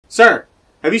Sir,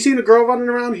 have you seen a girl running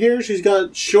around here? She's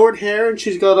got short hair and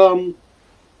she's equipped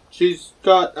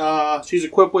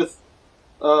with,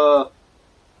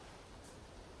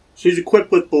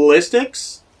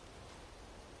 ballistics?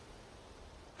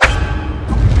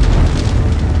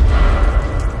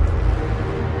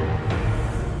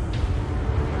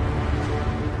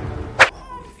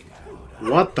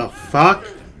 What the fuck?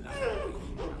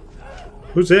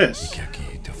 Who's this?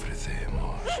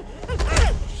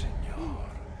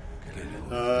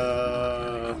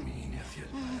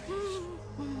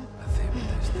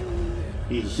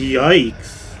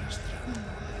 Yikes.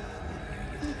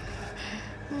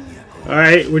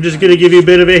 Alright, we're just gonna give you a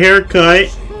bit of a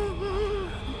haircut.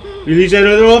 Release that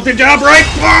other off the job, right?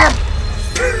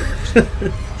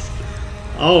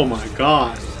 Oh my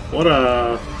god. What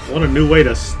a new way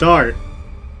to start.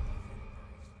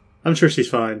 I'm sure she's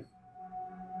fine.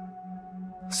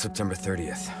 September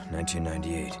 30th,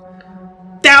 1998.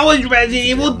 That was Resident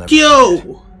Evil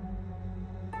 2!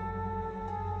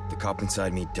 The cop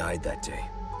inside me died that day.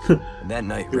 And that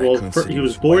night, Raccoon City he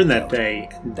was born that day,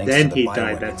 and then he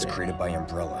died that day. Created by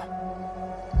Umbrella.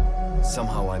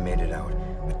 Somehow I made it out,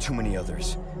 but too many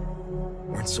others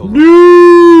weren't so lucky.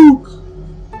 Nuke!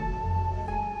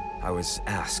 I was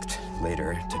asked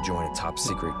later to join a top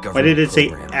secret government Why did it say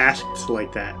program. asked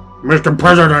like that? Mr.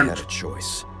 President! I had a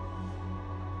choice.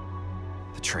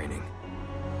 The training.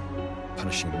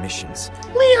 Punishing missions.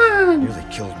 Leon! Nearly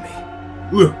killed me.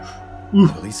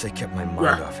 At least I kept my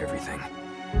mind off everything.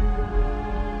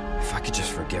 If I could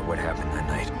just forget what happened that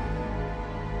night.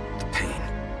 The pain.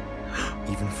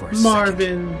 Even for a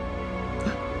Marvin.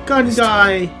 second. Gun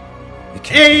guy.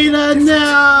 Ada,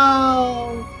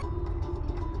 no!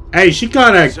 Hey, she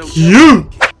kinda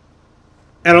cute!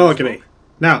 And don't look at me.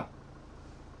 Now.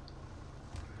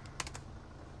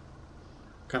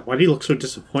 God, why do you look so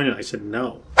disappointed? I said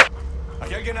no.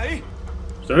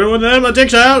 Is everyone there? My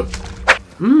dick's out!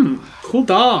 Cool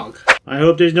dog. I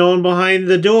hope there's no one behind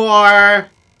the door.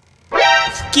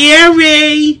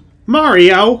 Scary!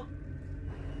 Mario!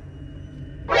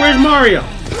 Where's Mario?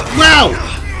 Wow!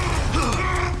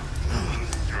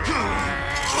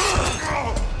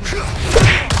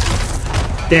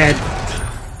 Dead.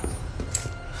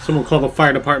 Someone call the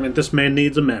fire department. This man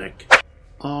needs a medic.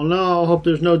 Oh no, hope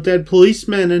there's no dead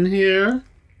policemen in here.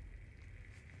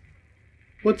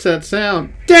 What's that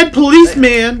sound? Dead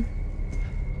policeman!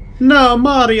 No,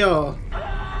 Mario!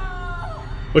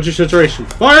 What's your situation?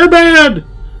 Fireman!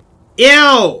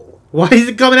 Ew! Why is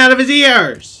it coming out of his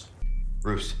ears?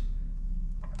 Bruce,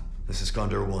 this is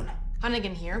Condor 1.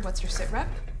 Hunnigan here. What's your sit rep?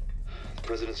 The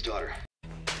President's daughter.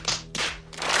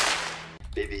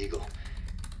 Baby Eagle.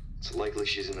 It's likely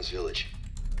she's in this village.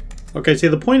 Okay, see,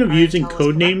 the point of using tell us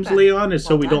code what names, happened. Leon, is so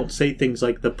Well we done. don't say things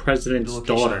like the President's The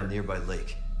location of a daughter. nearby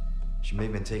lake. She may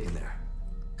have been taken there.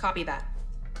 Copy that.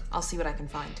 I'll see what I can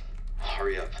find.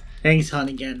 Hurry up. Thanks,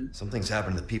 Hunnigan. Something's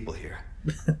happened to the people here.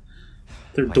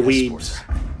 They're My dweebs. escorts.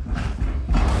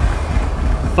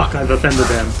 Fuck, I've offended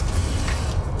them.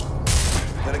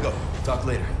 Gotta go. Talk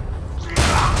later.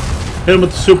 Hit him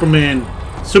with the Superman.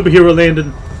 Superhero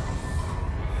landing.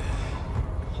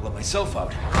 I'll let myself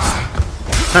out.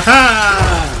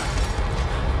 Haha!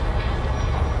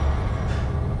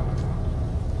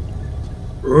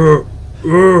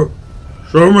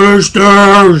 So many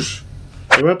stairs!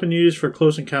 The weapon used for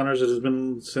close encounters has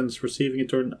been since receiving it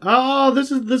during. Oh,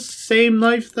 this is the same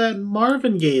knife that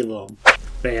Marvin gave him.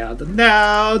 Bad.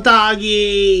 No,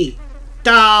 doggy!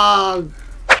 Dog!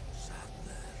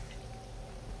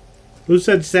 Who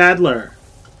said Sadler?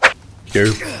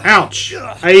 You. Ouch!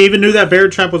 I even knew that bear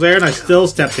trap was there and I still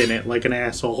stepped in it like an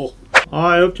asshole. Oh,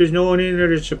 I hope there's no one in there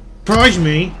to surprise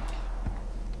me.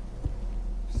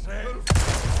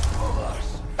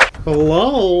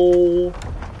 Hello?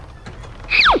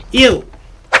 Ew!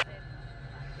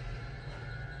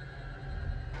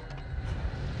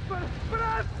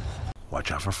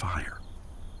 Watch out for fire.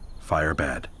 Fire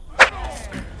bad.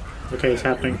 Okay, it's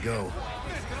happening. Here we go.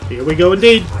 Here we go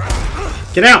indeed.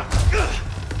 Get out!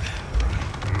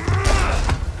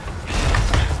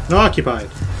 Occupied.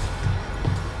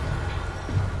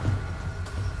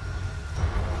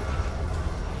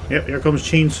 Yep, here comes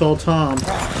Chainsaw Tom.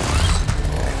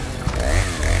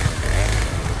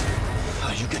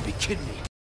 Oh, you gotta be kidding me.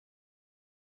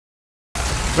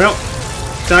 Well,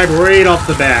 died right off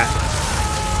the bat.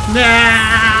 No!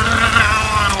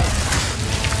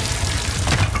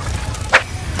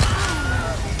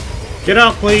 Get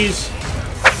out, please.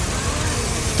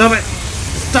 Stop it.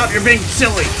 Stop, you're being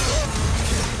silly.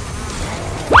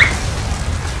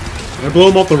 Can I blow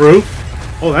him off the roof?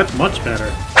 Oh, that's much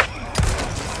better.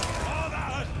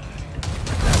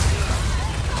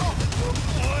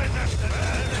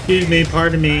 Excuse me,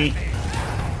 pardon me.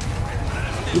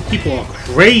 You people are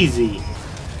crazy.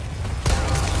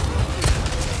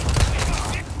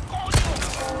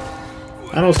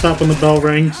 I don't stop when the bell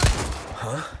rings.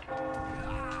 Huh?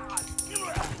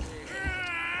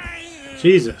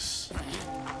 Jesus.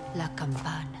 La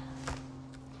campana.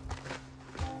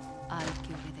 I'll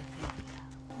give you the feria.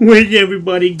 Where's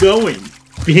everybody going?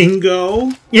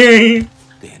 Bingo? Yay!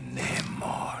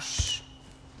 Tenemos.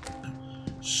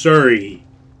 Surrey.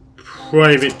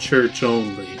 Private church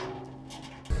only.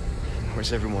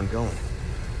 Where's everyone going?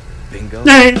 Bingo?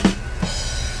 Yay!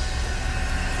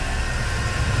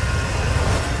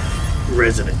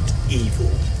 Resident Evil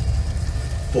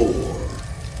 4.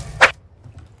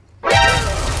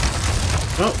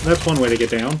 Oh, that's one way to get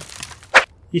down.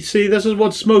 You see, this is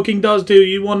what smoking does to you.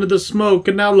 You wanted to smoke,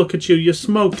 and now look at you. You're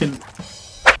smoking.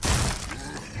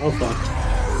 Oh, fuck.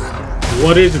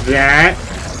 What is that?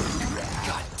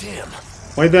 God damn.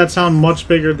 Why'd that sound much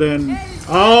bigger than...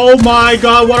 Oh my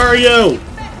god, what are you?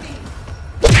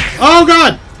 Oh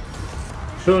god!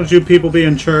 Shouldn't you people be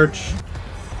in church?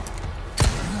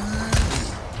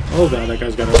 Oh god, that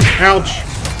guy's got a... Ouch!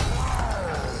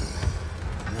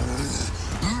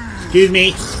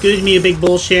 Excuse me, you big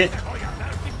bullshit.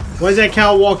 Why is that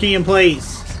cow walking in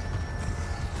place?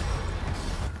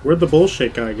 Where'd the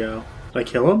bullshit guy go? Did I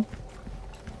kill him?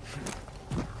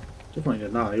 Definitely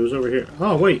did not. He was over here.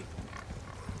 Oh, wait.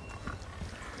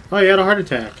 Oh, he had a heart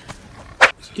attack.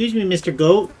 Excuse me, Mr.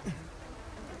 Goat.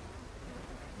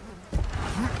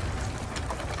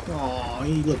 Oh,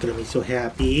 you looking at me so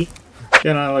happy.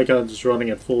 Yeah, I like just running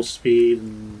at full speed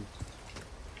and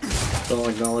don't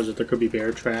acknowledge that there could be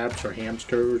bear traps or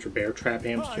hamsters or bear trap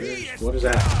hamsters. What is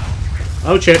that?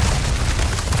 Oh shit!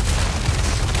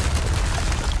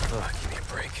 Give me a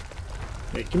break.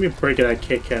 Hey, give me a break at that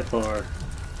Kit Kat bar.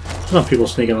 There's not people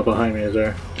sneaking up behind me, is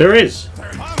there? There is!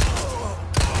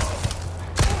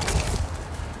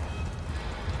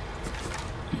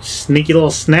 You sneaky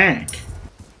little snack.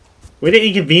 Way to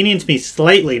inconvenience me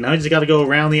slightly. Now I just gotta go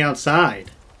around the outside.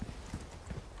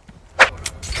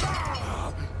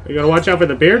 You gotta watch out for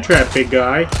the bear trap, big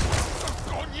guy.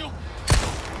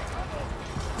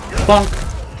 Bonk.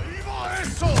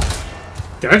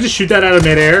 Did I just shoot that out of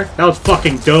midair? That was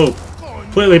fucking dope.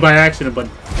 Completely by accident, but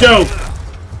dope!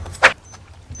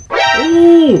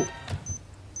 Ooh!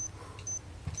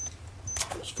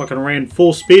 Just fucking ran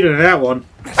full speed into that one.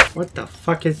 What the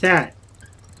fuck is that?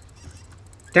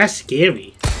 That's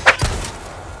scary.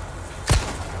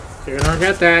 You're gonna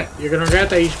regret that. You're gonna regret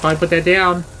that. You should probably put that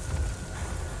down.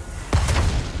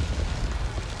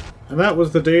 And that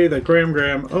was the day that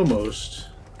Graham almost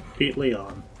beat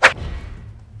Leon.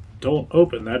 Don't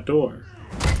open that door.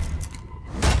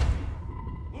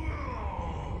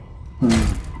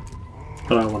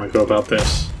 But I want to go about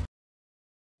this.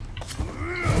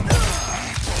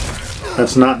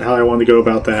 That's not how I want to go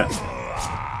about that.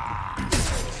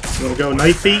 You want to go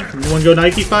knifey? You want to go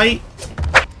knifey fight?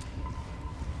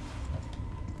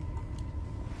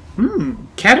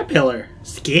 Caterpillar.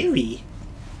 Scary.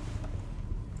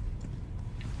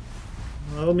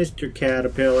 Oh, Mr.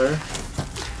 Caterpillar.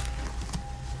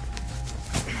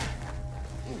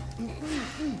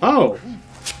 Oh.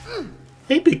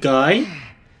 Hey, big guy.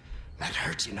 That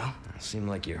hurts, you know? Seemed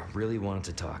like you really wanted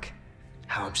to talk.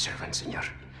 How observant, senor.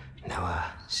 Now,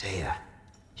 say,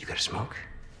 you got a smoke?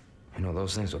 You know,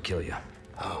 those things will kill you.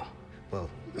 Oh, well,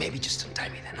 maybe just untie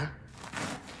me then, huh?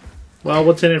 Well,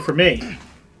 what's in it for me?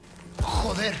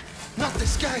 Joder, not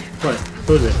this guy. What?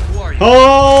 Who's it?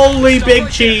 Holy big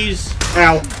cheese!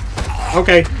 Ow.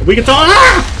 Okay, we can talk.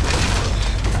 Ah!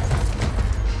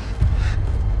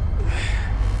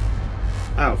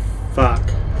 Oh,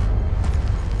 fuck.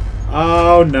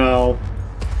 Oh, no.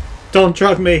 Don't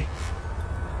drug me.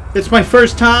 It's my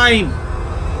first time.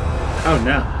 Oh,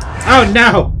 no. Oh,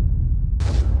 no!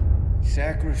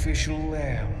 Sacrificial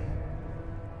lamb,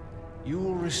 you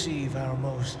will receive our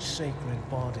most sacred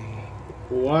body.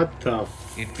 What the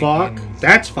It fuck? begins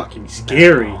That's fucking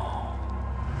scary. now.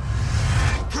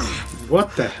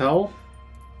 What the hell?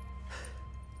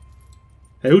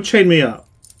 Hey, who chained me up?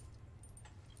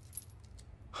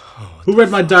 Who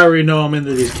read my diary? No, I'm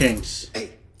into these kinks.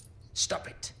 Hey, stop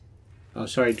it. Oh,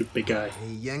 sorry, big guy.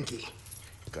 Hey, Yankee.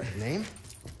 Got a name?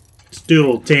 It's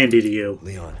doodle dandy to you.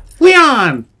 Leon.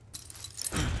 Leon!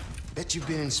 Bet you've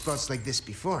been in spots like this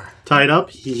before. Tied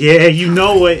up? Yeah, you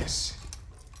know it. Yes.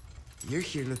 You're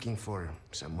here looking for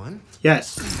someone?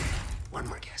 Yes. One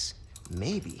more guess.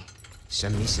 Maybe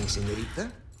some missing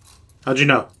señorita? How'd you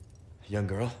know? Young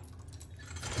girl.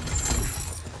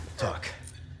 Talk.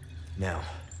 Now.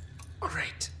 All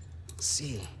right.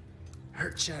 See.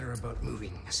 Heard chatter about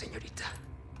moving a señorita.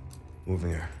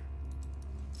 Moving her.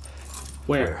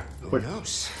 Where? Who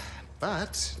knows?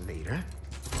 But later,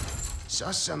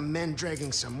 saw some men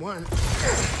dragging someone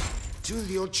to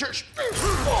the old church.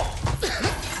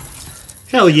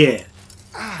 Hell yeah.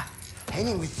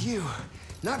 Hanging with you,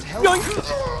 not helping.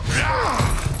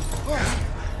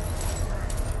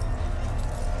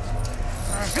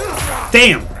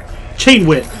 Damn! Chain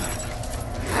whip!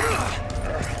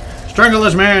 Strangle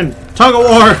this man! Tug of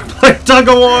war! Tug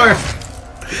of war!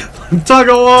 Tug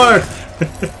of war!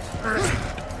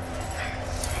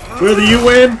 Whether you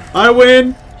win, I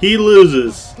win, he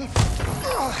loses.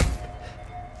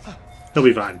 He'll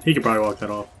be fine. He can probably walk that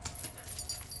off.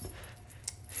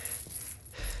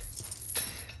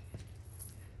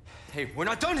 Hey, we're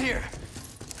not done here!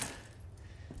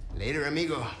 Later,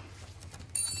 amigo.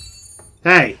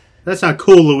 Hey, that's not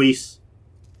cool, Luis.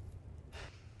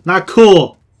 Not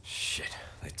cool. Shit,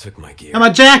 they took my gear. And my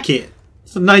jacket.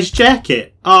 It's a nice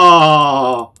jacket.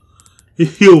 Oh,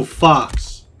 you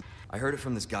fox. I heard it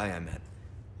from this guy I met.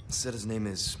 He said his name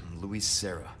is Luis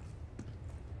Serra.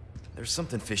 There's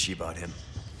something fishy about him.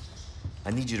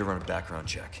 I need you to run a background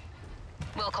check.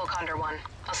 Will Condor 1.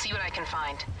 I'll see what I can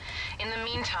find. In the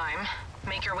meantime,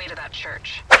 make your way to that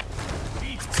church.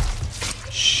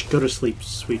 Shh, go to sleep,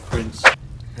 sweet prince.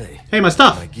 Hey, my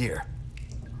stuff. My gear.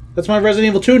 That's my Resident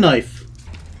Evil 2 knife.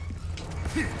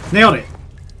 Nailed it.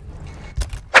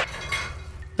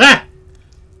 Ah!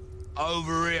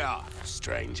 Over here,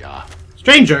 stranger.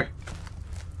 Stranger?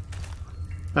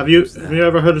 Have you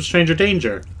ever heard of Stranger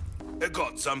Danger? I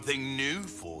got something new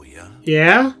for you.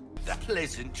 Yeah?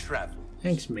 Pleasant travel.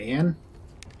 Thanks, man.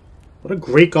 What a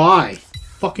great guy.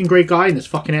 Fucking great guy in this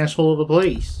fucking asshole of a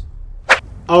place.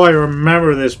 Oh, I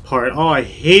remember this part. Oh, I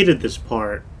hated this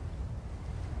part.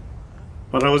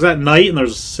 But I was at night and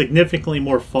there's significantly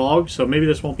more fog, so maybe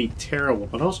this won't be terrible.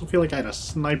 But I also feel like I had a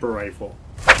sniper rifle.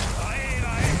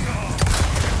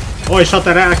 Oh, I shot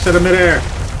that axe out of midair.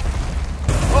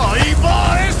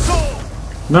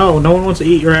 No, no one wants to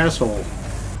eat your asshole.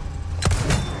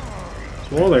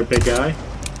 Whoa there, big guy.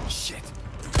 Shit.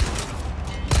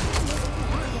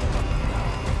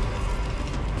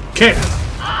 Okay.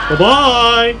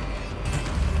 Bye-bye.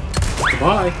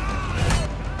 Bye-bye.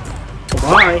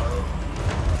 Bye-bye.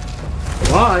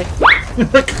 Bye-bye.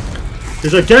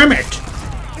 He's like, damn it!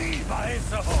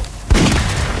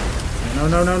 No,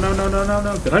 no, no, no, no, no, no,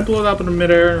 no. Did I blow it up in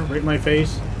midair right in my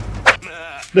face?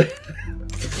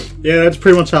 Yeah, that's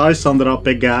pretty much how I summed it up,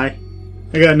 big guy.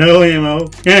 I got no ammo.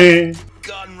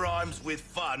 Gun rhymes with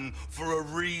fun for a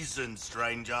reason,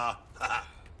 stranger.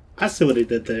 I see what he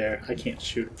did there. I can't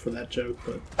shoot him for that joke,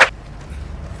 but...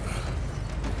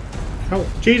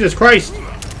 Oh, Jesus Christ!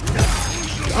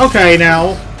 Okay,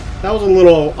 now. That was a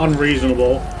little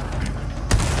unreasonable.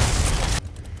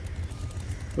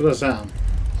 What does that sound?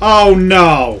 Oh,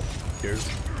 no!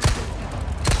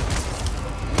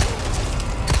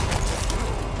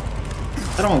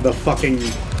 I don't have the fucking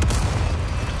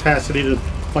capacity to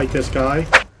fight this guy.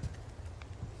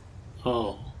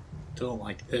 Oh, don't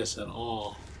like this at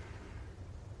all.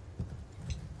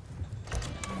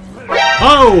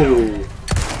 Oh!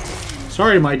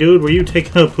 Sorry, my dude, were you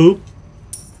taking a poop?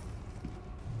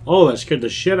 Oh, that scared the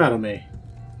shit out of me.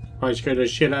 Probably scared the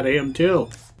shit out of him, too.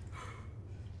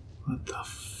 What the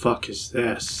fuck is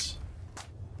this?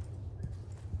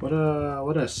 What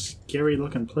a scary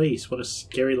looking place. What a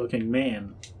scary looking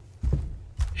man.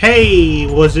 Hey,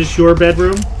 was this your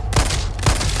bedroom?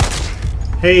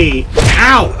 Hey,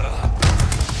 ow!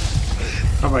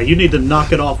 Alright, you need to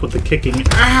knock it off with the kicking.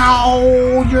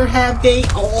 Ow! You're heavy!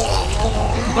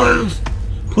 Oh!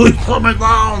 Please put me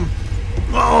down!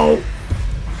 Oh!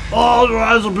 Oh, your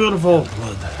eyes are beautiful!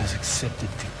 Blood has accepted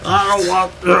the I don't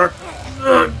want your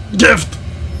gift!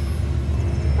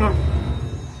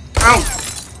 Ow!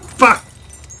 Fuck!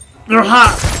 You're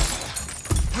hot!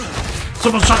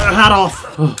 Someone shut your hat off!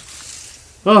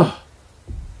 Oh.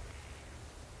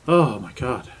 Oh my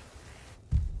god.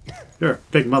 You're a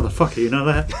big motherfucker, you know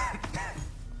that?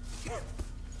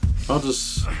 I'll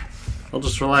just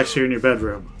relax here in your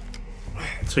bedroom.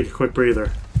 Take a quick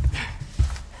breather.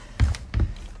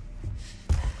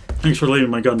 Thanks for leaving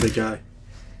my gun, big guy.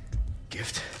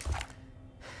 Gift?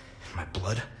 My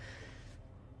blood?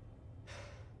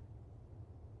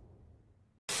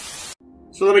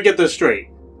 So let me get this straight.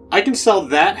 I can sell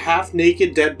that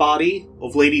half-naked dead body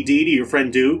of Lady D to your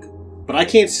friend Duke, but I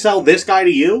can't sell this guy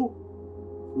to you?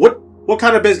 What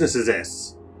kind of business is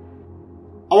this?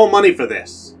 I want money for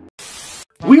this.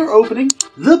 We are opening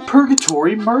the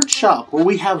Purgatory merch shop, where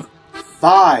we have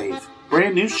 5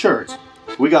 brand new shirts.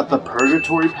 We got the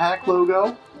Purgatory Pack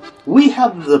logo. We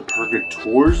have the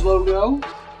Purgators logo.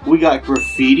 We got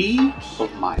graffiti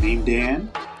of My Name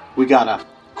Dan. We got a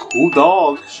cool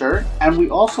dog shirt. And we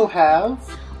also have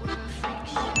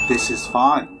This Is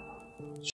Fine.